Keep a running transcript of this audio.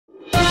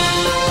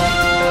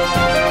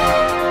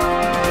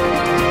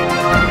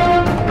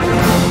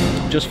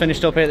Just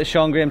finished up here at the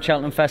Sean Graham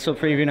Cheltenham Festival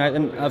preview night,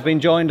 and I've been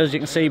joined, as you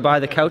can see, by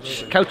the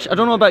Couch. Couch, I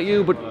don't know about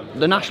you, but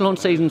the national hunt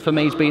season for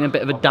me has been a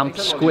bit of a damp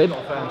squib,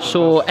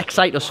 so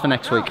excite us for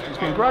next week. It's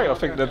been great. I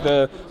think that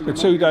the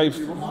 2-day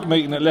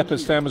meeting at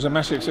Leopardstown was a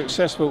massive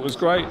success. It was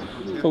great.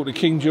 I thought the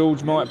King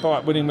George Might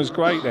Bite winning was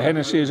great. The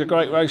Hennessy is a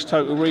great race.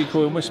 Total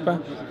Recoil and Whisper.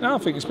 No, I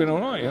think it's been all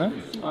right, you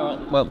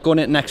know. Well, going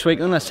into next week,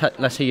 then let's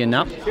hear your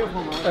nap.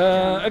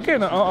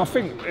 Again, I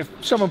think if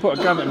someone put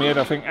a gun at my head,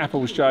 I think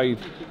Apple's Jade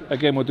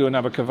again will do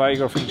another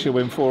Cavega. I think she'll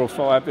win 4 or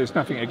 5. There's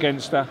nothing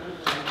against her.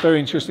 Very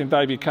interesting,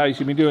 David Case.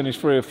 He's been doing this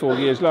 3 or 4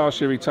 years. Last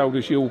year he told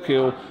us You'll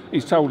Kill.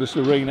 He's told us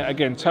Lorena.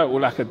 Again, total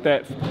lack of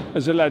depth.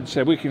 As the lad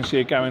said, we can see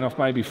it going off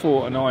maybe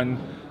 4 to 9,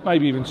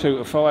 maybe even 2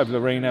 to 5.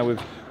 Lorena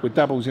with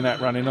doubles in that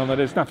running on her.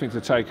 There's nothing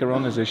to take her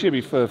on, is there? She'll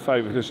be third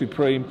favourite for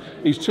Supreme.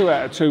 He's 2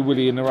 out of 2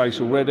 Willie in the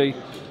race already.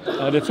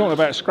 They're talking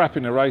about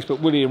scrapping the race, but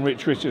Willie and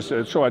Rich Richards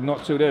have tried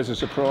not to. There's a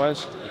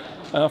surprise.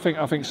 I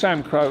think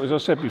Sam Crow, as I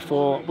said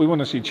before, we want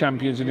to see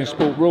champions in this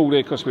sport. We're all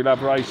here because we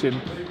love racing,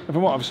 and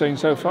from what I've seen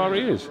so far,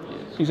 he is.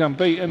 He's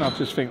unbeaten. I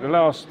just think the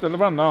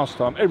run last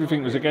time,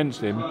 everything was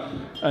against him,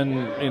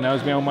 and you know,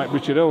 as my old mate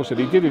Richard Earl said,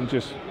 he didn't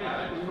just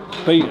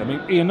beat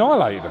him; he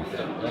annihilated them.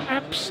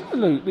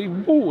 Absolutely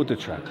watered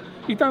the track.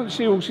 You don't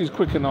see horses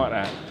quicker like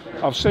that.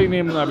 I've seen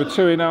him over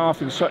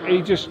 2.5, and so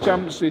he just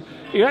jumps.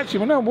 He actually,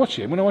 when I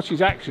watch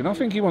his action, I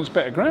think he wants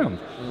better ground.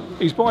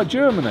 He's by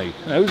Germany.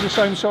 You know, who's the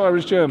same sire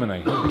as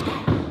Germany?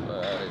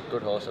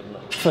 Good horse, isn't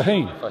it?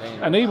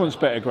 Fahim. And he wants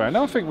better ground.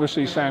 I think we'll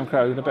see Sam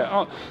Crow in a bit.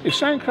 If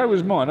Sam Crow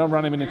was mine, I'd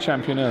run him in the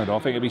champion hurdle. I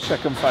think he'd be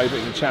second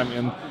favourite in the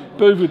champion.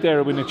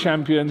 Bouverdere win the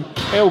champion.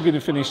 Elgin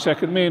will finish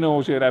second. Me and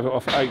Orsey would have it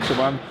off at 8 to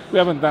 1. We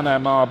haven't done our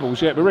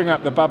marbles yet. We ring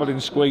up the Bubbling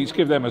Squeaks,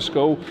 give them a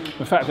school.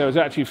 In fact, they was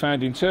actually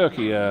found in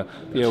Turkey, the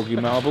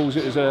Elgin marbles.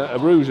 It was a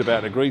ruse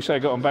about the grease. They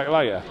got them back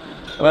later.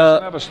 Well,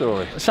 that's another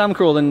story. Sam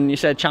Crow, then you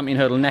said champion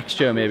hurdle next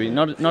year, maybe.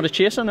 Not a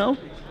chaser, no?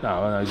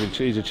 No,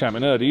 he's a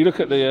champion hurdle. You look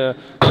at the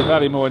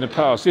Ballymore in the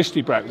past.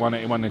 Istibrack won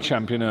it and won the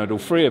champion hurdle.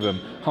 3 of them.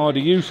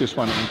 Hardy Eustace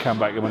won it and come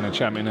back and won the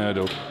champion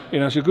hurdle.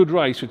 You know, it's a good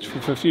race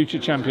for future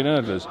champion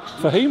hurdlers.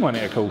 Fahim won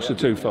it, of course, the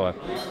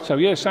 2-5. So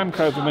yeah, Sam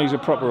Crow for me is a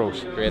proper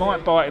horse. Great.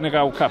 Might bite in the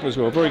Gold Cup as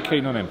well. Very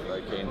keen on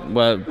him.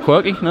 Well,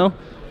 quirky, no?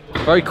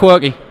 Very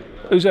quirky.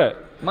 Who's that?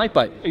 Might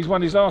bite. He's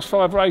won his last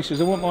 5 races.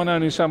 I wouldn't mind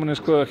owning someone as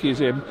quirky as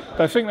him.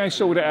 They think they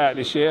sorted it out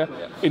this year.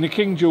 In the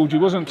King George, he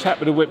wasn't tapped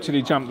with a whip till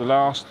he jumped the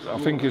last. I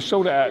think he's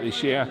sorted it out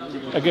this year.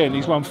 Again,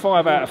 he's won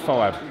 5 out of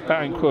 5.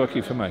 That ain't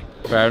quirky for me.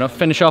 Fair enough.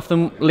 Finish off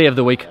them. Lay of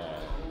the week.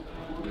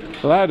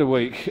 Lay of the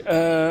week.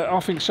 I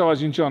think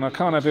Sizing John. I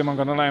can't have him. I'm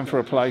going to lay him for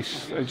a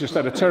place. He just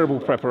had a terrible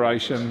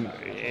preparation.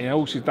 You know,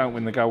 horses don't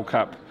win the Gold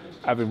Cup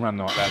having run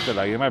like that, do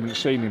they? You haven't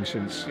seen him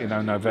since, you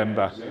know,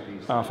 November.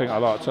 I think I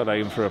like to lay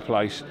him for a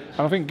place.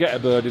 And I think Get a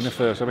Bird in the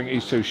first. I think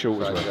he's too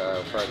short as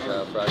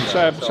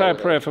well. Say a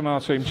prayer for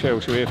our team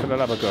Chelsea here, for the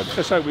love of God.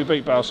 Let's hope we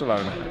beat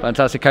Barcelona.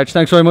 Fantastic, Coach.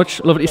 Thanks very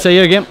much. Lovely to see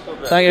you again.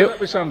 Thank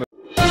you.